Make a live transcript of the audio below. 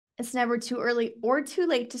It's never too early or too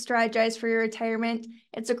late to strategize for your retirement.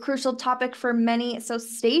 It's a crucial topic for many, so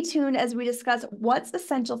stay tuned as we discuss what's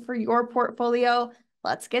essential for your portfolio.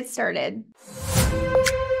 Let's get started.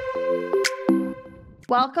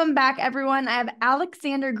 Welcome back, everyone. I have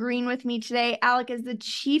Alexander Green with me today. Alec is the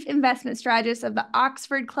Chief Investment Strategist of the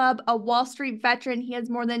Oxford Club, a Wall Street veteran. He has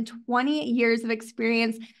more than 20 years of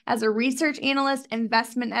experience as a research analyst,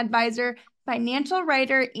 investment advisor, financial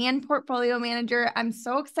writer, and portfolio manager. I'm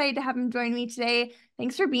so excited to have him join me today.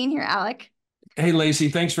 Thanks for being here, Alec. Hey, Lacey,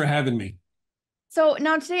 thanks for having me. So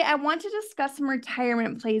now today I want to discuss some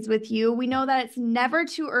retirement plays with you. We know that it's never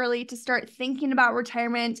too early to start thinking about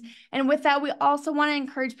retirement. And with that, we also want to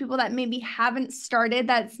encourage people that maybe haven't started,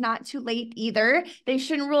 that it's not too late either. They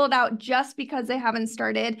shouldn't rule it out just because they haven't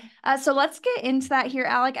started. So let's get into that here,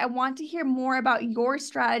 Alec. I want to hear more about your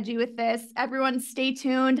strategy with this. Everyone stay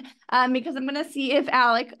tuned because I'm going to see if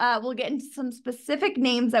Alec will get into some specific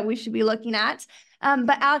names that we should be looking at.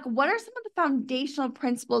 But Alec, what are some of the foundational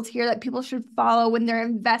principles here that people should follow when they're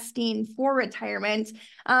investing for retirement?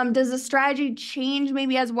 Does the strategy change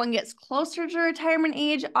maybe as one gets closer to retirement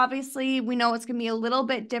age? Obviously, we know it's going to be a little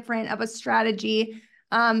bit different of a strategy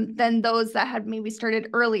than those that had maybe started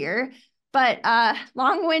earlier. But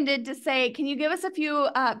long-winded to say, can you give us a few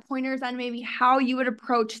pointers on maybe how you would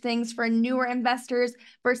approach things for newer investors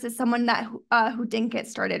versus someone that who didn't get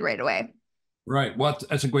started right away? Right. Well,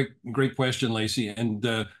 that's a great question, Lacey. And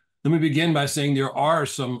let me begin by saying there are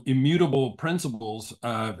some immutable principles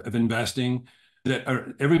of investing that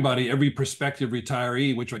every prospective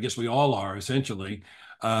retiree, which I guess we all are essentially,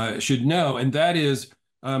 should know. And that is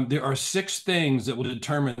there are 6 things that will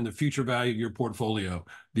determine the future value of your portfolio: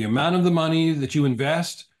 the amount of the money that you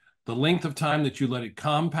invest, the length of time that you let it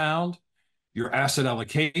compound, your asset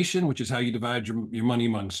allocation, which is how you divide your money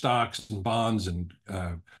among stocks and bonds and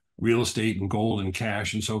real estate and gold and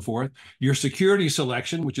cash and so forth, your security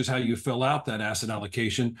selection, which is how you fill out that asset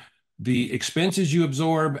allocation, the expenses you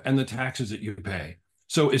absorb, and the taxes that you pay.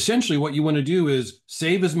 So essentially what you want to do is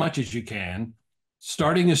save as much as you can,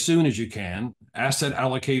 starting as soon as you can, asset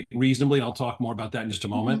allocate reasonably. I'll talk more about that in just a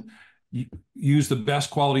moment. Use the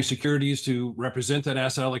best quality securities to represent that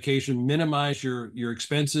asset allocation, minimize your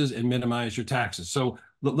expenses, and minimize your taxes. So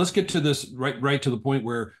let's get to this right to the point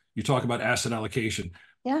where you talk about asset allocation.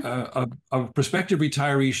 Yeah. A prospective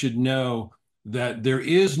retiree should know that there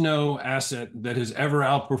is no asset that has ever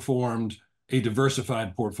outperformed a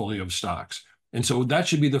diversified portfolio of stocks. And so that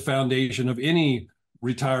should be the foundation of any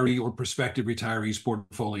retiree or prospective retiree's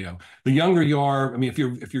portfolio. The younger you are, I mean, if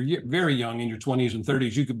you're very young in your 20s and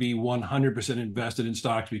 30s, you could be 100% invested in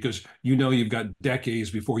stocks because you know you've got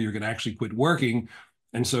decades before you're going to actually quit working.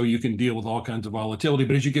 And so you can deal with all kinds of volatility.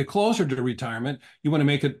 But as you get closer to retirement, you want to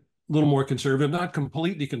make it a little more conservative, not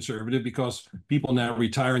completely conservative, because people now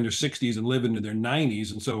retire in their 60s and live into their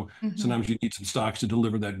 90s. And so sometimes you need some stocks to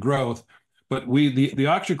deliver that growth. But the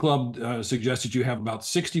Oxford Club suggests that you have about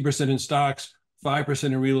 60% in stocks, 5%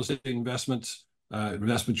 in real estate investments,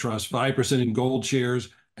 investment trusts, 5% in gold shares,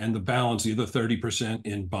 and the balance, the other 30%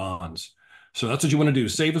 in bonds. So that's what you want to do.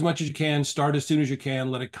 Save as much as you can, start as soon as you can,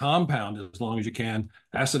 let it compound as long as you can,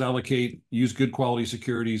 asset allocate, use good quality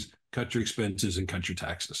securities, cut your expenses, and cut your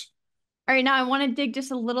taxes. All right, now I want to dig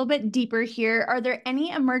just a little bit deeper here. Are there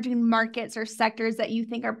any emerging markets or sectors that you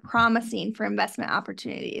think are promising for investment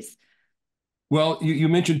opportunities? Well, you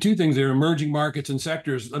mentioned 2 things there, emerging markets and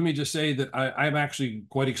sectors. Let me just say that I'm actually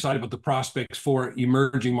quite excited about the prospects for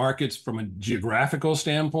emerging markets from a geographical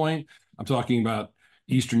standpoint. I'm talking about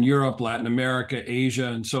Eastern Europe, Latin America, Asia,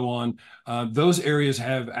 and so on. Those areas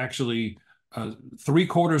have actually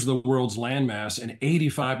 3/4 of the world's landmass and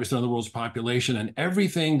 85% of the world's population, and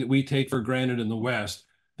everything that we take for granted in the West,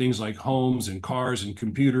 things like homes and cars and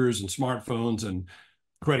computers and smartphones and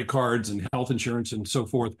credit cards and health insurance and so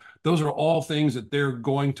forth, those are all things that they're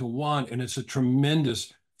going to want. And it's a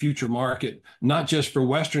tremendous future market, not just for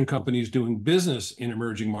Western companies doing business in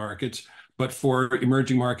emerging markets, but for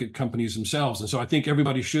emerging market companies themselves. And so I think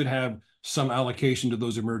everybody should have some allocation to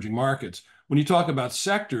those emerging markets. When you talk about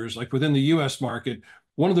sectors, like within the US market,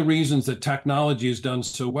 one of the reasons that technology has done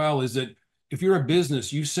so well is that if you're a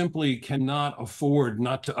business, you simply cannot afford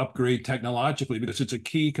not to upgrade technologically because it's a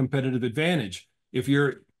key competitive advantage. If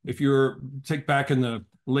you're take back in the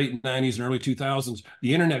late 90s and early 2000s,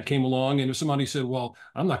 the internet came along, and if somebody said, well,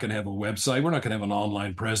 I'm not going to have a website, we're not going to have an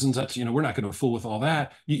online presence, that's, we're not going to fool with all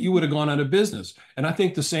that, you would have gone out of business. And I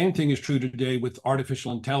think the same thing is true today with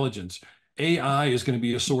artificial intelligence. AI is going to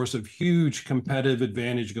be a source of huge competitive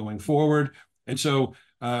advantage going forward. And so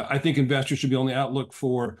I think investors should be on the outlook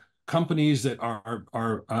for companies that are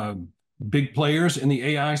big players in the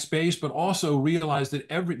AI space, but also realize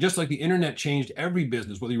that just like the internet changed every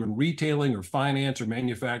business, whether you're in retailing or finance or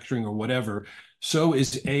manufacturing or whatever, so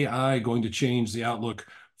is AI going to change the outlook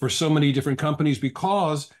for so many different companies,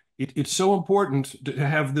 because it's so important to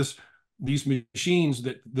have these machines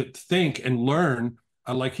that think and learn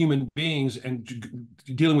like human beings, and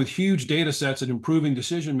dealing with huge data sets and improving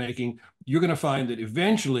decision making. You're going to find that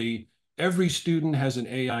eventually every student has an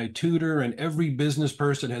AI tutor, and every business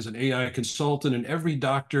person has an AI consultant, and every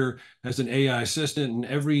doctor has an AI assistant, and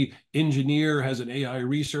every engineer has an AI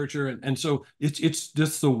researcher. And so it's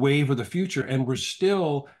just the wave of the future, and we're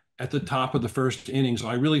still at the top of the first inning. So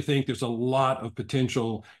I really think there's a lot of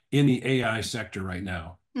potential in the AI sector right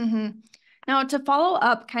now. Mm-hmm. Now, to follow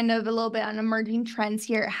up kind of a little bit on emerging trends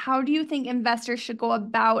here, how do you think investors should go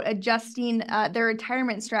about adjusting their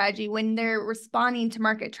retirement strategy when they're responding to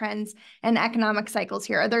market trends and economic cycles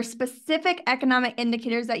here? Are there specific economic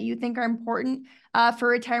indicators that you think are important for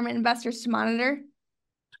retirement investors to monitor?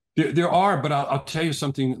 There are, but I'll tell you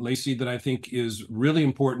something, Lacey, that I think is really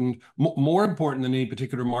important. More important than any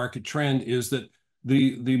particular market trend is that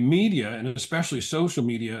the media, and especially social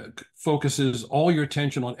media, focuses all your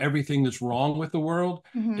attention on everything that's wrong with the world.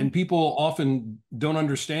 Mm-hmm. And people often don't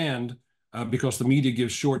understand, because the media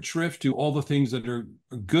gives short shrift to all the things that are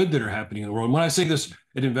good that are happening in the world. And when I say this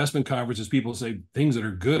at investment conferences, people say things that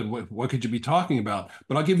are good. What could you be talking about?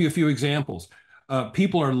 But I'll give you a few examples.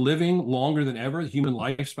 People are living longer than ever. Human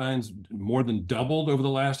lifespans more than doubled over the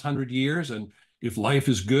last 100 years. And if life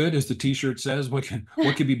is good, as the T-shirt says, what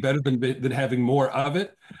could be better than having more of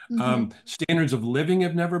it? Mm-hmm. Standards of living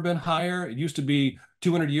have never been higher. It used to be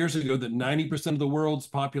 200 years ago that 90% of the world's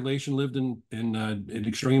population lived in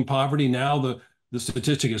extreme poverty. Now the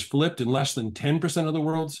statistic has flipped, and less than 10% of the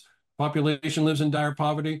world's population lives in dire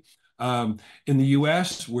poverty. In the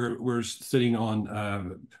U.S., we're sitting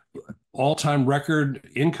on all-time record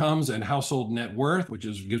incomes and household net worth, which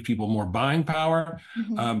gives people more buying power.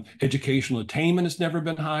 Mm-hmm. Educational attainment has never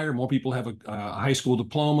been higher. More people have a high school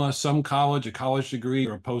diploma, some college, a college degree,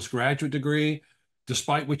 or a postgraduate degree.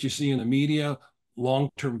 Despite what you see in the media,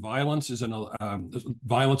 long-term violence is in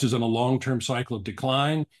a long-term cycle of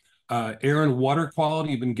decline. Air and water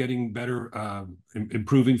quality have been getting better,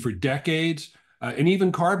 improving for decades. And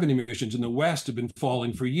even carbon emissions in the West have been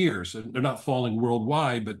falling for years. They're not falling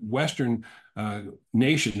worldwide, but Western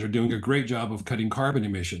nations are doing a great job of cutting carbon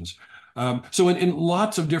emissions. So in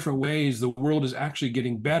lots of different ways, the world is actually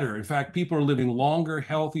getting better. In fact, people are living longer,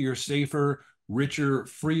 healthier, safer, richer,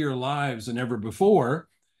 freer lives than ever before.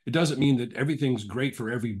 It doesn't mean that everything's great for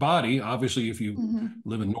everybody. Obviously, if you Mm-hmm.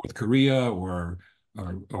 live in North Korea or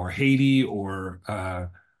Haiti or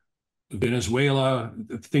Venezuela,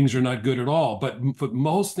 things are not good at all. But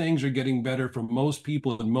most things are getting better for most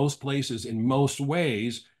people in most places in most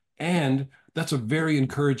ways. And that's a very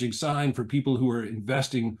encouraging sign for people who are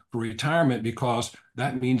investing for retirement, because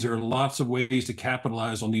that means there are lots of ways to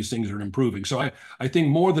capitalize on these things that are improving. So I think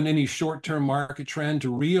more than any short-term market trend,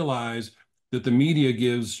 to realize that the media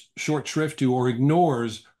gives short shrift to or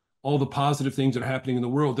ignores all the positive things that are happening in the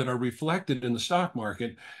world that are reflected in the stock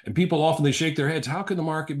market. And people often, they shake their heads, how can the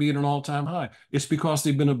market be at an all-time high? It's because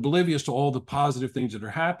they've been oblivious to all the positive things that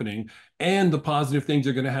are happening, and the positive things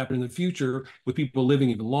that are going to happen in the future, with people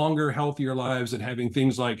living even longer, healthier lives, and having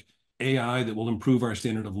things like AI that will improve our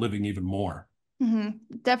standard of living even more.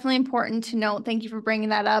 Mm-hmm. Definitely important to note. Thank you for bringing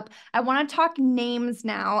that up. I want to talk names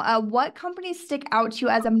now. What companies stick out to you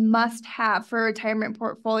as a must-have for a retirement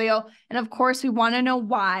portfolio? And of course, we want to know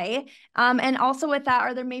why. And also with that,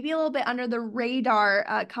 are there maybe a little bit under the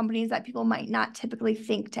radar companies that people might not typically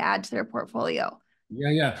think to add to their portfolio?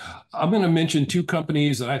 Yeah. I'm going to mention two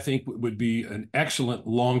companies that I think would be an excellent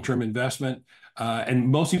long-term investment. And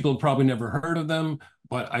most people have probably never heard of them,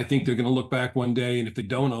 but I think they're going to look back one day, and if they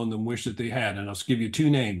don't own them, wish that they had. And I'll just give you two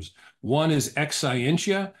names. One is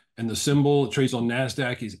Exscientia, and the symbol it trades on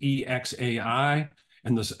NASDAQ is EXAI.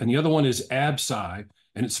 And the other one is ABSCI,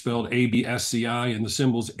 and it's spelled ABSCI, and the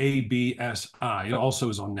symbol's ABSI. It also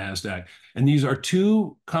is on NASDAQ. And these are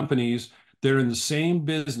two companies that are in the same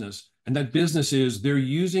business. And that business is they're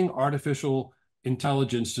using artificial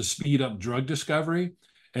intelligence to speed up drug discovery.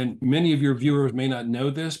 And many of your viewers may not know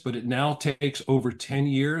this, but it now takes over 10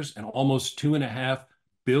 years and almost $2.5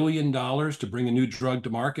 billion to bring a new drug to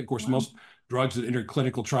market. Of course, wow. Most drugs that enter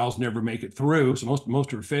clinical trials never make it through, so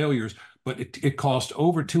most are failures. But it cost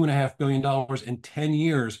over $2.5 billion in 10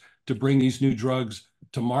 years to bring these new drugs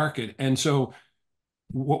to market. And so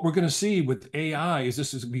what we're going to see with AI is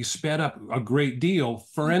this is going to be sped up a great deal.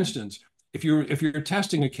 For instance, if you're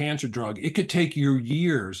testing a cancer drug, it could take you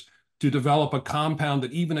years to develop a compound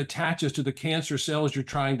that even attaches to the cancer cells you're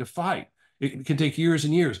trying to fight. It can take years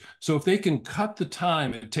and years. So if they can cut the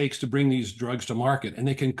time it takes to bring these drugs to market, and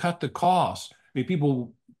they can cut the costs, I mean,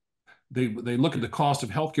 people, they look at the cost of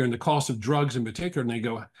healthcare and the cost of drugs in particular, and they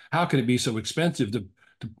go, how can it be so expensive to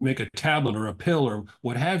make a tablet or a pill or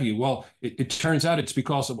what have you? Well, it turns out it's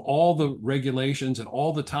because of all the regulations and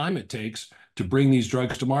all the time it takes to bring these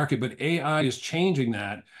drugs to market. But AI is changing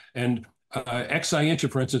that. And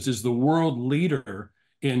 �y'Scientia, for instance, is the world leader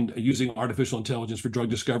in using artificial intelligence for drug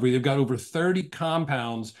discovery. They've got over 30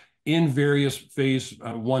 compounds in various phase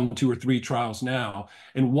 1, 2, or 3 trials now.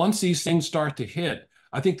 And once these things start to hit,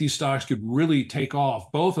 I think these stocks could really take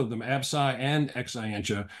off. Both of them, 𝗏𝗡 and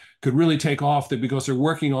 �y'Scientia, could really take off because they're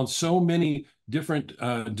working on so many different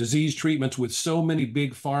disease treatments with so many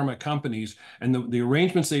big pharma companies. And the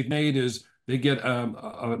arrangements they've made is they get an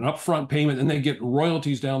upfront payment and they get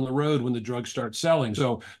royalties down the road when the drugs start selling.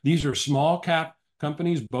 So these are small cap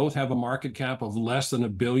companies. Both have a market cap of less than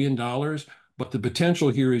 $1 billion, but the potential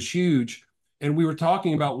here is huge. And we were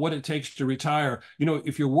talking about what it takes to retire. You know,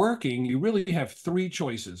 if you're working, you really have 3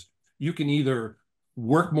 choices. You can either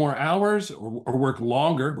work more hours or work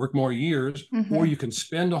longer, work more years, or you can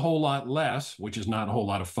spend a whole lot less, which is not a whole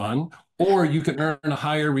lot of fun, or you can earn a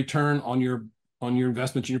higher return on your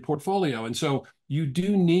investments in your portfolio. And so you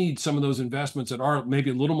do need some of those investments that are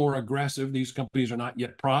maybe a little more aggressive. These companies are not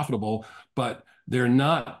yet profitable, but they're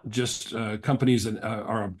not just companies that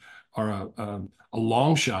are a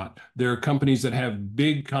long shot. There are companies that have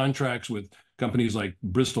big contracts with companies like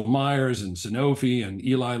Bristol Myers and Sanofi and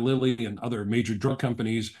Eli Lilly and other major drug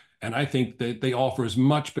companies. And I think that they offer as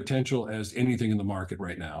much potential as anything in the market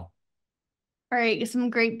right now. All right, some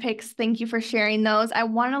great picks. Thank you for sharing those. I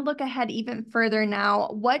want to look ahead even further now.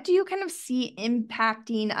 What do you kind of see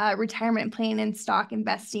impacting retirement plan and stock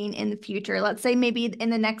investing in the future? Let's say maybe in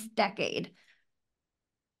the next decade.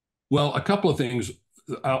 Well, a couple of things.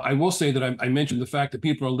 I will say that I mentioned the fact that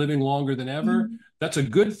people are living longer than ever. That's a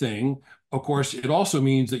good thing. Of course, it also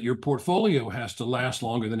means that your portfolio has to last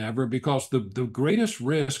longer than ever, because the greatest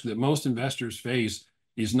risk that most investors face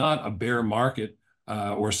is not a bear market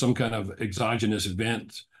or some kind of exogenous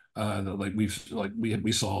event. Like we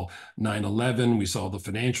saw 9/11, we saw the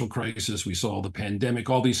financial crisis, we saw the pandemic.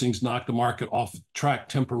 All these things knocked the market off track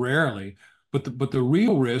temporarily. But the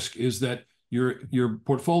real risk is that your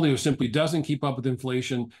portfolio simply doesn't keep up with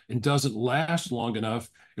inflation and doesn't last long enough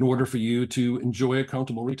in order for you to enjoy a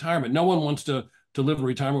comfortable retirement. No one wants to live a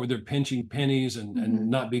retirement where they're pinching pennies and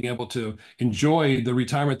not being able to enjoy the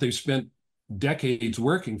retirement they've spent decades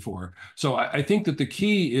working for. So I think that the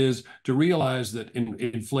key is to realize that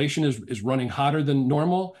inflation is running hotter than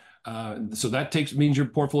normal. So that means your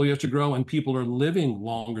portfolio has to grow, and people are living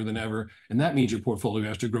longer than ever, and that means your portfolio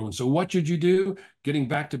has to grow. And so what should you do? Getting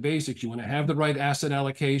back to basics, you want to have the right asset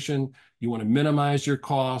allocation, you want to minimize your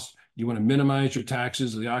costs, you want to minimize your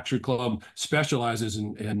taxes. The Oxford Club specializes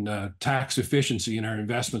in tax efficiency in our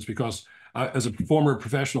investments, because as a former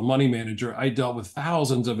professional money manager, I dealt with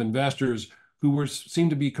thousands of investors who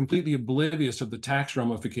seemed to be completely oblivious of the tax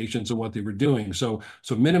ramifications of what they were doing. So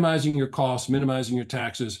minimizing your costs, minimizing your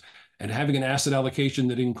taxes, and having an asset allocation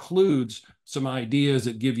that includes some ideas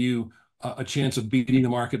that give you a chance of beating the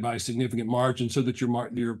market by a significant margin, so that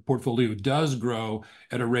your portfolio does grow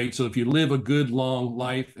at a rate. So if you live a good, long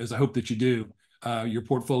life, as I hope that you do, your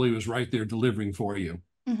portfolio is right there delivering for you.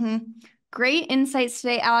 Great insights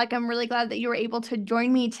today, Alec. I'm really glad that you were able to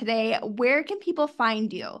join me today. Where can people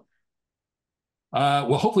find you?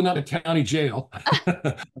 Well, hopefully not in county jail.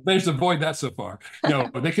 I managed to avoid that so far. No,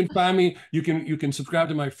 but they can find me. You can subscribe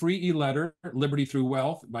to my free e-letter, Liberty Through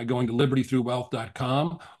Wealth, by going to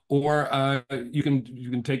libertythroughwealth.com, or you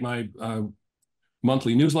can take my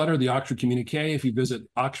monthly newsletter, the Oxford Communique, if you visit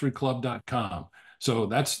oxfordclub.com. So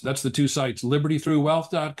that's the 2 sites,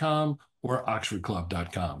 libertythroughwealth.com or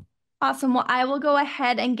oxfordclub.com. Awesome. Well, I will go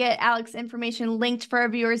ahead and get Alec's information linked for our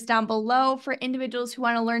viewers down below for individuals who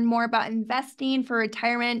want to learn more about investing for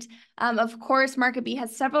retirement. Of course, MarketBeat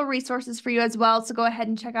has several resources for you as well, so go ahead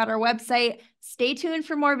and check out our website. Stay tuned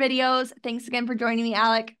for more videos. Thanks again for joining me,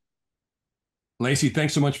 Alec. Lacey,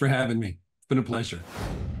 thanks so much for having me. It's been a pleasure.